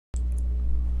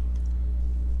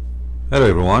Hello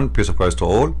everyone, peace of Christ to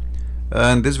all.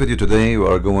 In this video today we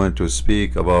are going to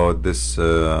speak about this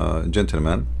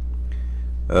gentleman.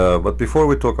 But before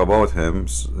we talk about him,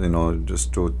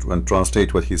 just to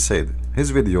translate what he said.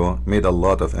 His video made a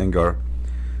lot of anger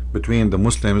between the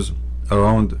Muslims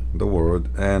around the world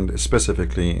and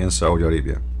specifically in Saudi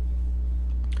Arabia.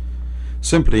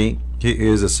 Simply, he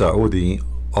is a Saudi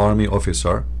army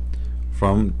officer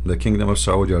from the Kingdom of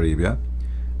Saudi Arabia,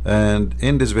 and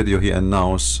in this video he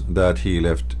announced that he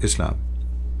left Islam.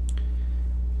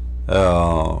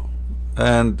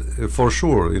 And for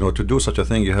sure, to do such a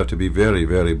thing you have to be very,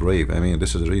 very brave. I mean,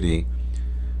 this is really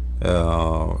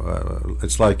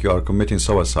it's like you are committing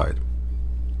suicide.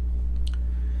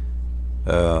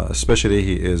 Especially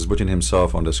he is putting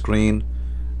himself on the screen,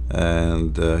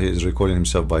 and he is recording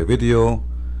himself by video,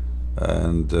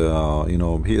 and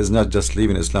he is not just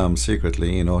leaving Islam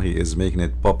secretly, he is making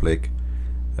it public,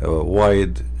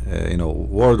 worldwide.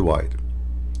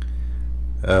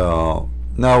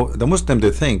 Now the Muslim, they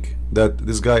think that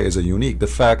this guy is a unique. The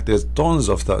fact there's tons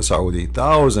of Saudi,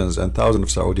 thousands and thousands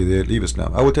of Saudi, they leave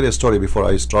Islam. I will tell you a story before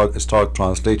I start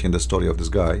translating the story of this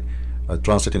guy,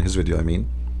 translating his video. I mean,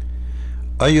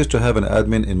 I used to have an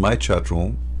admin in my chat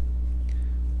room.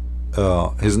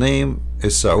 His name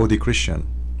is Saudi Christian.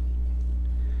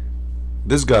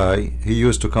 This guy, he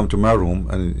used to come to my room,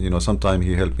 and sometime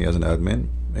he helped me as an admin.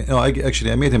 I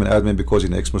made him an admin because he's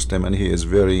an ex-Muslim, and he is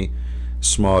very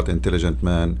smart, intelligent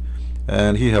man,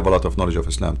 and he have a lot of knowledge of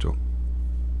Islam too.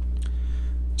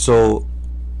 So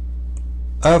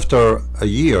after a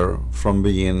year from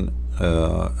being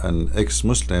an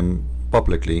ex-Muslim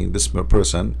publicly, this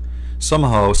person,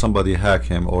 somehow somebody hacked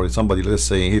him, or somebody, let's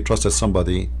say he trusted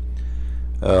somebody,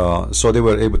 so they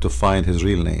were able to find his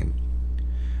real name.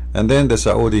 And then the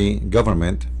Saudi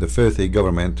government, the filthy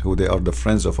government, who they are the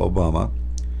friends of Obama,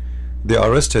 they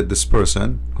arrested this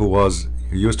person who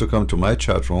used to come to my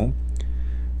chat room,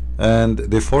 and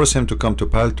they forced him to come to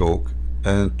Paltalk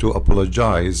and to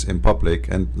apologize in public.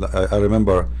 And I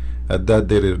remember at that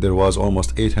day there was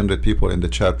almost 800 people in the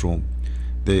chat room.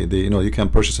 You can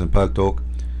purchase in Paltalk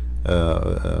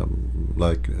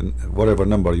like whatever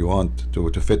number you want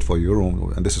to fit for your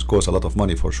room, and this costs a lot of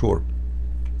money for sure.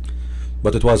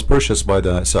 But it was purchased by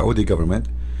the Saudi government,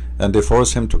 and they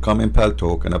forced him to come in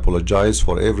Paltalk and apologize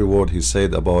for every word he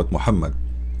said about Muhammad,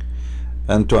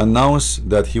 and to announce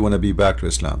that he want to be back to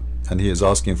Islam, and he is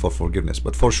asking for forgiveness.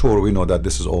 But for sure we know that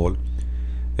this is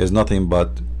nothing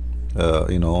but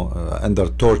under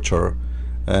torture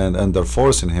and under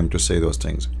forcing him to say those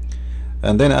things.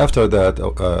 And then after that,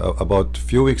 about a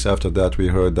few weeks after that, we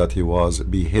heard that he was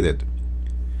beheaded.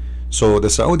 So the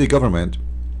Saudi government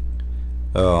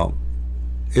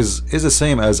is the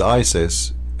same as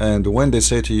ISIS, and when they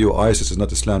say to you ISIS is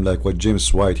not Islam, like what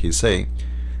James White he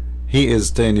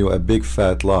is telling you a big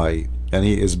fat lie, and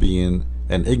he is being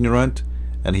an ignorant,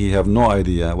 and he have no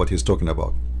idea what he's talking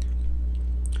about.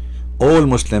 All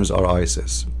Muslims are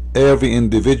ISIS. Every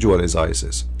individual is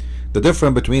ISIS. The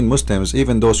difference between Muslims,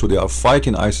 even those who they are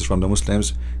fighting ISIS from the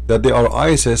Muslims, that they are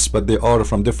ISIS, but they are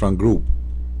from different group.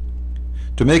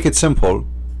 To make it simple,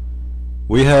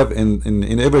 we have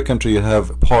in every country you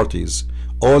have parties.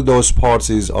 All those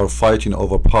parties are fighting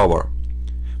over power,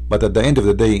 but at the end of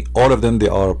the day, all of them, they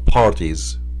are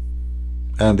parties,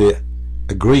 and they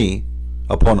agree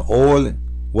upon all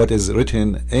what is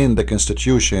written in the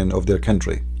constitution of their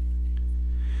country.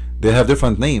 They have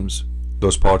different names,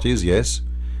 those parties, yes.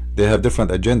 They have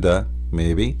different agenda,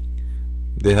 maybe.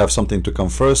 They have something to come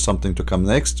first, something to come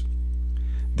next.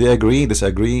 They agree,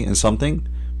 disagree in something.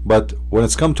 But when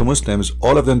it's come to Muslims,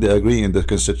 all of them, they agree in the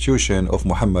constitution of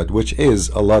Muhammad, which is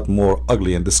a lot more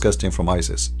ugly and disgusting from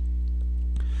ISIS.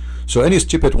 So any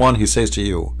stupid one, he says to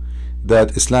you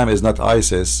that Islam is not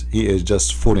ISIS, he is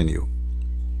just fooling you.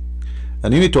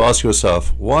 And you need to ask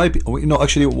yourself, why,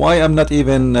 why I'm not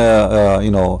even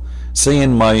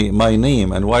saying my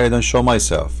name, and why I don't show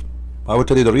myself. I will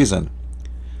tell you the reason.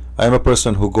 I am a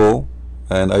person who go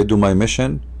and I do my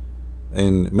mission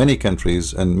in many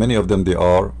countries, and many of them, they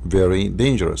are very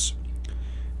dangerous.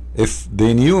 If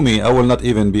they knew me, I will not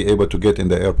even be able to get in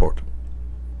the airport,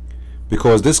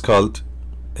 because this cult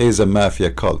is a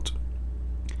mafia cult.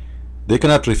 They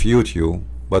cannot refute you,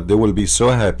 but they will be so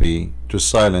happy to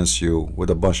silence you with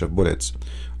a bunch of bullets,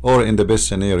 or in the best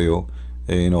scenario,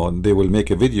 they will make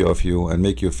a video of you and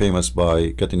make you famous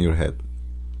by cutting your head.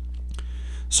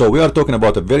 So we are talking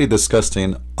about a very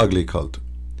disgusting, ugly cult.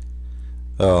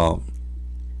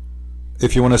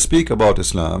 If you want to speak about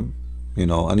Islam,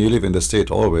 and you live in the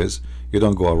state always, you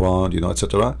don't go around,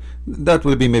 etc., that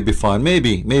will be maybe fine.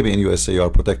 Maybe in USA you are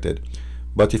protected.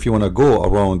 But if you want to go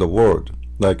around the world,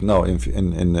 like now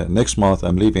in next month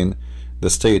I'm leaving the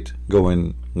state,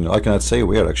 going, I cannot say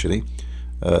where actually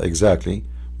exactly,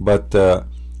 but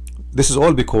this is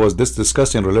all because this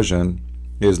disgusting religion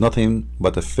is nothing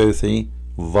but a filthy,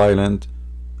 violent,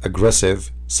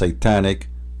 aggressive, satanic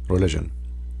religion.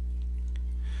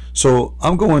 So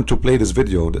I'm going to play this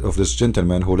video of this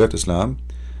gentleman who left Islam,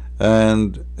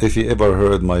 and if he ever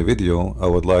heard my video, I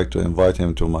would like to invite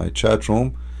him to my chat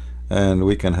room and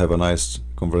we can have a nice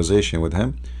conversation with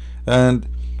him. And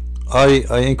I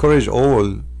encourage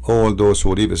all those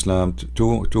who leave Islam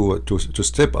to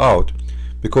step out,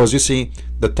 because you see,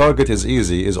 the target is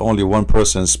easy, is only one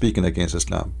person speaking against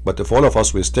Islam. But if all of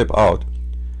us we step out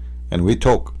and we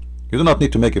talk, you do not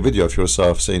need to make a video of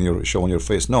yourself saying showing your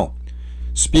face. No,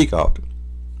 speak out,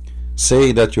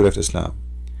 say that you left Islam,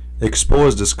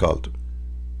 expose this cult,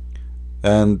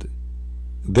 and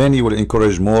then you will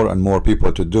encourage more and more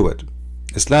people to do it.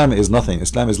 Islam is nothing.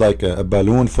 Islam is like a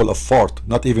balloon full of fart,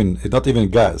 not even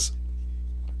gas.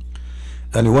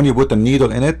 And when you put a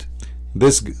needle in it,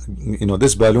 this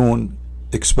balloon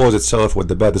exposes itself with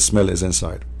the bad smell is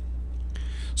inside.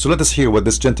 So let us hear what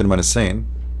this gentleman is saying,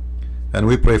 and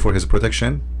we pray for his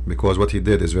protection, because what he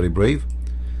did is very brave.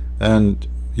 And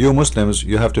you Muslims,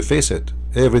 you have to face it.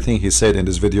 Everything he said in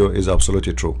this video is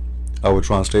absolutely true. I will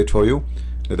translate for you.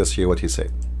 Let us hear what he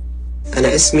said.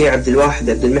 أنا اسمي عبد الواحد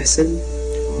عبد المحسن.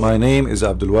 My name is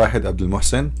Abdul Wahid Abdul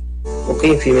Muhsin.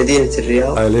 أقيم في مدينة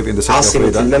الرياض. I live in the city of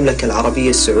عاصمة Riyadh, المملكة العربية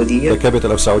السعودية. the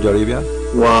capital of Saudi Arabia.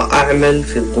 وأعمل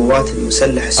في القوات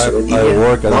المسلحة السعودية. I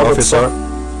work as an officer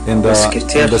in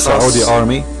the Saudi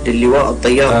army, للواء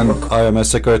الطيار. and I am a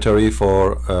secretary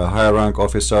for a high rank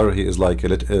officer. He is like a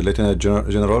lieutenant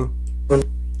general.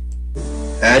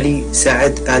 علي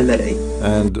سعد المرعي.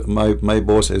 And my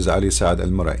boss is Ali Saad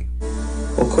Al-Murai.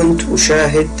 وكنت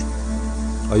أشاهد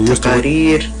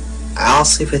تقارير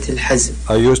عاصفة الحزم.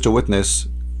 I used to witness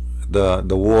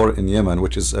the war in Yemen,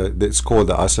 which is it's called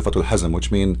the Asifatul Hazm,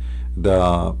 which means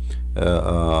the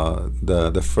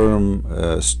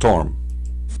firm storm.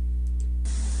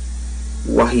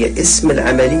 وهي اسم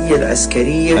العملية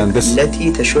العسكرية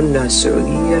التي تشنها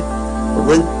السعودية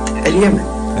ضد اليمن.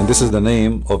 And this is the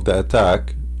name of the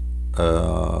attack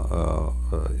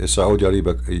Saudi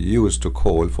Arabia used to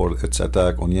call for its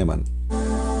attack on Yemen.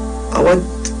 أود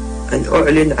أن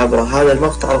أعلن عبر هذا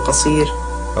المقطع القصير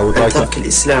عن ترك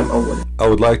الإسلام أولا. I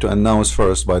would like to announce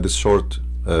first by this short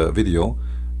video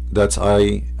that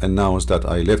I announced that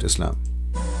I left Islam.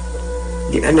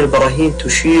 لأن البراهين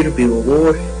تشير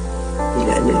بوضوح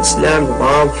إلى أن الإسلام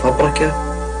نظام فبركة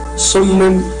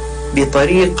صمم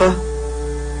بطريقة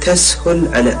تسهل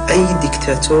على أي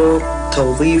دكتاتور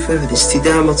توظيفه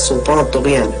لاستدامة سلطان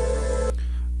طغيانه.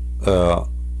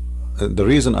 The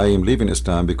reason I am leaving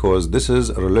Islam, because this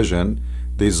is a religion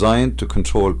designed to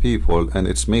control people, and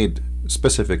it's made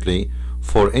specifically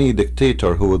for any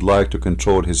dictator who would like to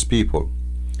control his people.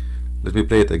 Let me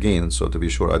play it again so to be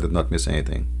sure I did not miss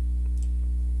anything.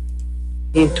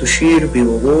 تشير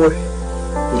بوضوح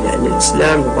إلى أن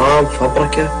الإسلام نظام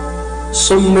فبركة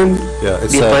صمم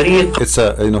بطريقة. It's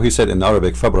he said in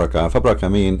Arabic fabraka. Fabraka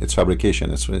means it's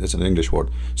fabrication. It's an English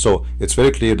word. So it's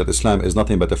very clear that Islam is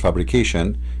nothing but a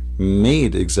fabrication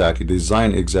made exactly,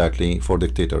 designed exactly for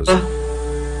dictators.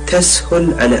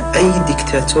 تسهل على أي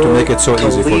دكتاتور to make it so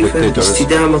easy for dictators.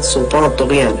 لاستدامة سلطان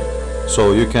طغيانه.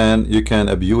 So you can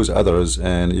abuse others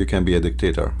and you can be a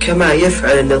dictator. كما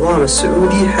يفعل النظام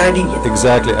السعودي حاليا.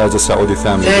 Exactly as the Saudi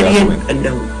family is doing. doing.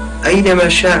 أنه أينما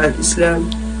شاع الإسلام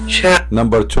شاع.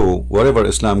 Number two, wherever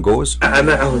Islam goes,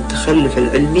 معه التخلف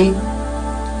العلمي.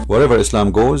 wherever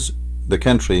Islam goes, the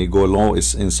country go low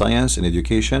is in science and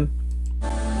education.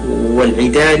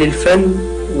 والعداء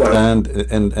للفن. And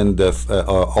the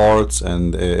arts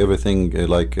and everything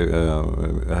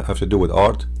have to do with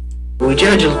art.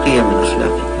 وجاج القيم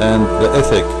الأخلاقية. And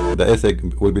the ethic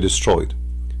will be destroyed.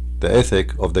 The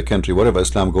ethic of the country, wherever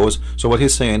Islam goes. So what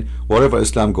he's saying, wherever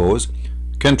Islam goes,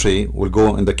 country will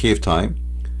go in the cave time.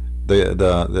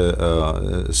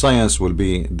 The science will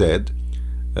be dead.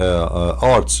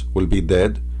 Arts will be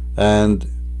dead, and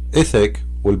ethic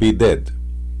will be dead.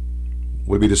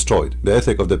 Will be destroyed. The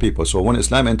ethic of the people. So when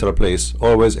Islam enter a place,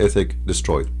 always ethic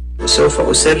destroyed. سوف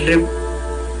أسرب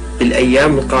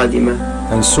بالأيام القادمة.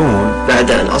 And soon,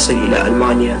 بعد أن أصل إلى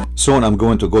ألمانيا. Soon I'm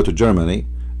going to go to Germany,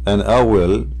 and I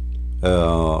will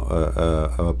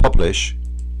publish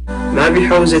ما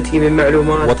بحوزتي من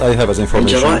معلومات what I have as information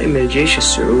جرائم الجيش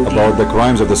السعودي about the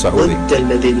crimes of the Saudi ضد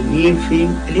المدنيين في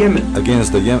اليمن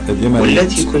against the Yemeni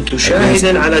والتي كنت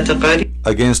شاهدا على تقارير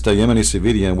against the Yemeni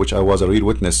civilian, which I was a real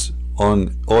witness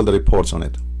on all the reports on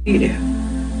it.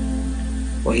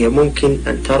 وهي ممكن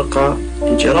أن ترقى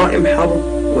لجرائم حرب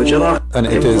وجرائم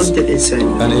ضد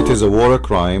الإنسانية. And it is a war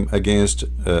crime against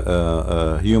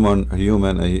human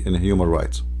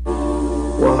rights.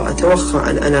 وأتوقع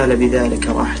أن أنال بذلك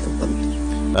راحة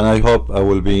الضمير. And I hope I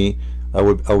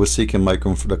will seek in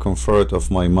the comfort of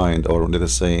my mind, or let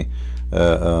us say,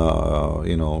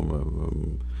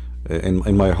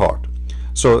 in my heart.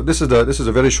 So this is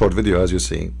a very short video, as you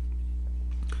see,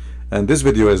 and this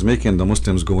video is making the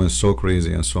Muslims going so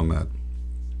crazy and so mad.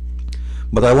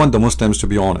 But I want the Muslims to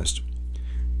be honest.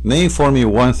 Name for me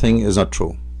one thing is not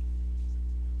true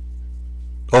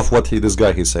of what this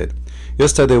guy said.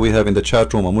 Yesterday we have in the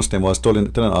chat room a Muslim was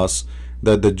telling us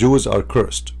that the Jews are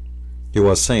cursed. He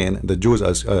was saying the Jews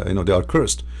are, they are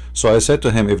cursed. So I said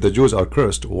to him, if the Jews are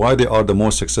cursed, why they are the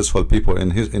most successful people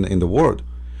in the world?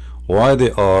 Why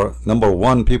they are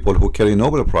 #1 people who carry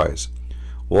Nobel Prize?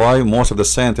 Why most of the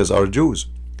scientists are Jews?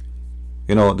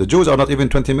 The Jews are not even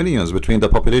 20 millions between the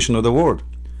population of the world.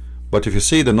 But if you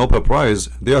see the Nobel Prize,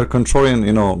 they are controlling,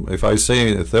 if I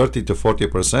say 30 to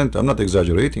 40%, I'm not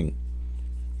exaggerating.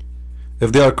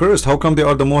 If they are cursed, how come they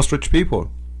are the most rich people?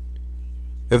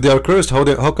 If they are cursed,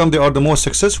 how come they are the most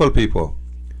successful people?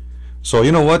 So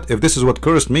you know what? If this is what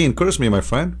cursed mean, curse me, my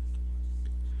friend.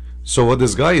 So what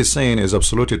this guy is saying is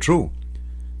absolutely true.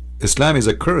 Islam is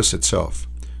a curse itself.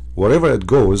 Wherever it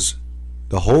goes,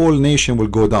 the whole nation will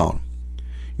go down.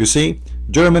 You see,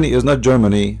 Germany is not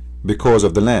Germany because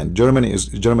of the land. Germany is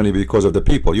Germany because of the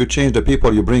people. You change the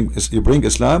people, you bring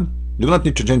Islam. You do not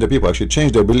need to change the people, actually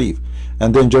change their belief,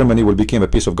 and then Germany will become a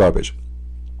piece of garbage.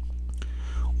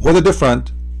 What a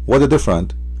different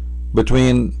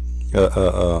between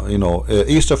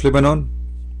east of Lebanon,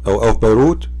 of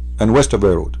Beirut, and west of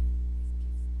Beirut.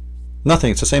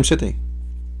 Nothing. It's the same city.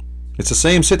 It's the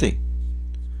same city.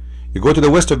 You go to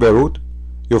the west of Beirut,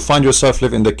 you'll find yourself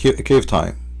live in the cave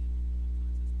time.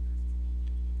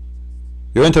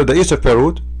 You enter the east of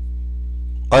Beirut,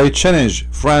 I challenge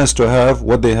France to have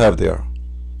what they have there.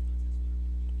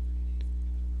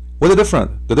 What is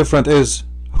different? The difference is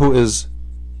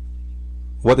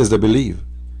what is the belief.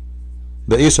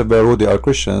 The east of Beirut they are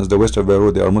Christians, the west of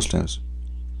Beirut they are Muslims.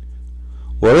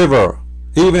 Wherever,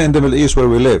 even in the Middle East where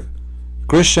we live,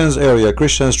 Christians area,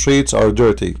 Christian streets are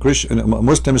dirty.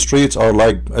 Muslim streets are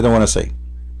like, I don't want to say.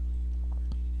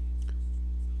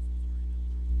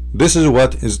 This is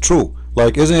what is true.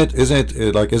 Like, isn't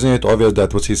it obvious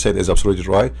that what he said is absolutely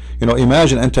right?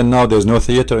 Imagine until now there's no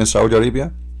theater in Saudi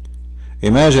Arabia.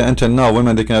 Imagine until now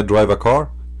women they cannot drive a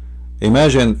car.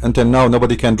 Imagine until now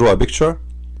nobody can draw a picture.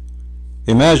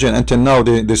 Imagine until now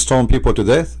they stone people to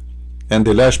death, and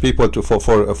they lash people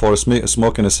for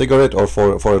smoking a cigarette or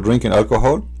for drinking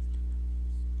alcohol.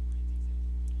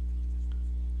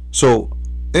 So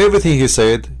everything he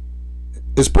said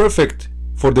is perfect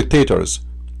for dictators.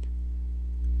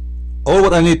 All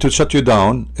what I need to shut you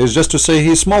down is just to say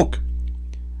he smoke,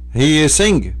 he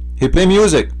sing, he play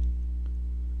music,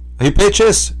 he play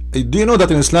chess. Do you know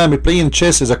that in Islam playing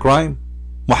chess is a crime?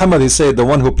 Muhammad, he said, the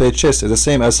one who plays chess is the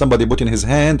same as somebody putting his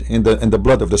hand in the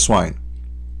blood of the swine.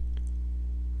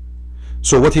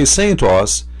 So what he's saying to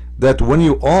us, that when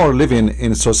you are living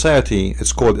in society,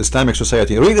 it's called Islamic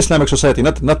society, real Islamic society,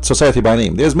 not society by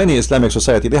name. There's many Islamic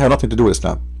society, they have nothing to do with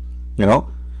Islam.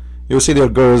 You see their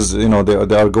girls, they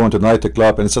are going to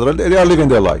nightclub and etc. They are living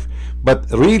their life. But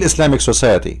real Islamic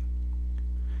society,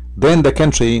 then the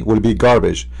country will be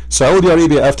garbage. Saudi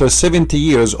Arabia, after 70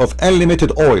 years of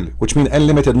unlimited oil, which means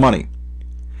unlimited money,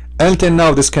 until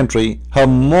now this country have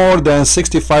more than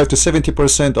 65 to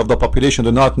 70% of the population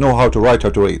do not know how to write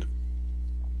or to read.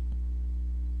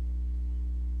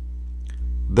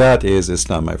 That is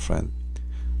Islam, my friend.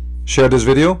 Share this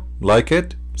video, like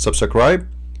it, subscribe,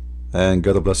 and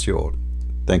God bless you all.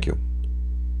 Thank you.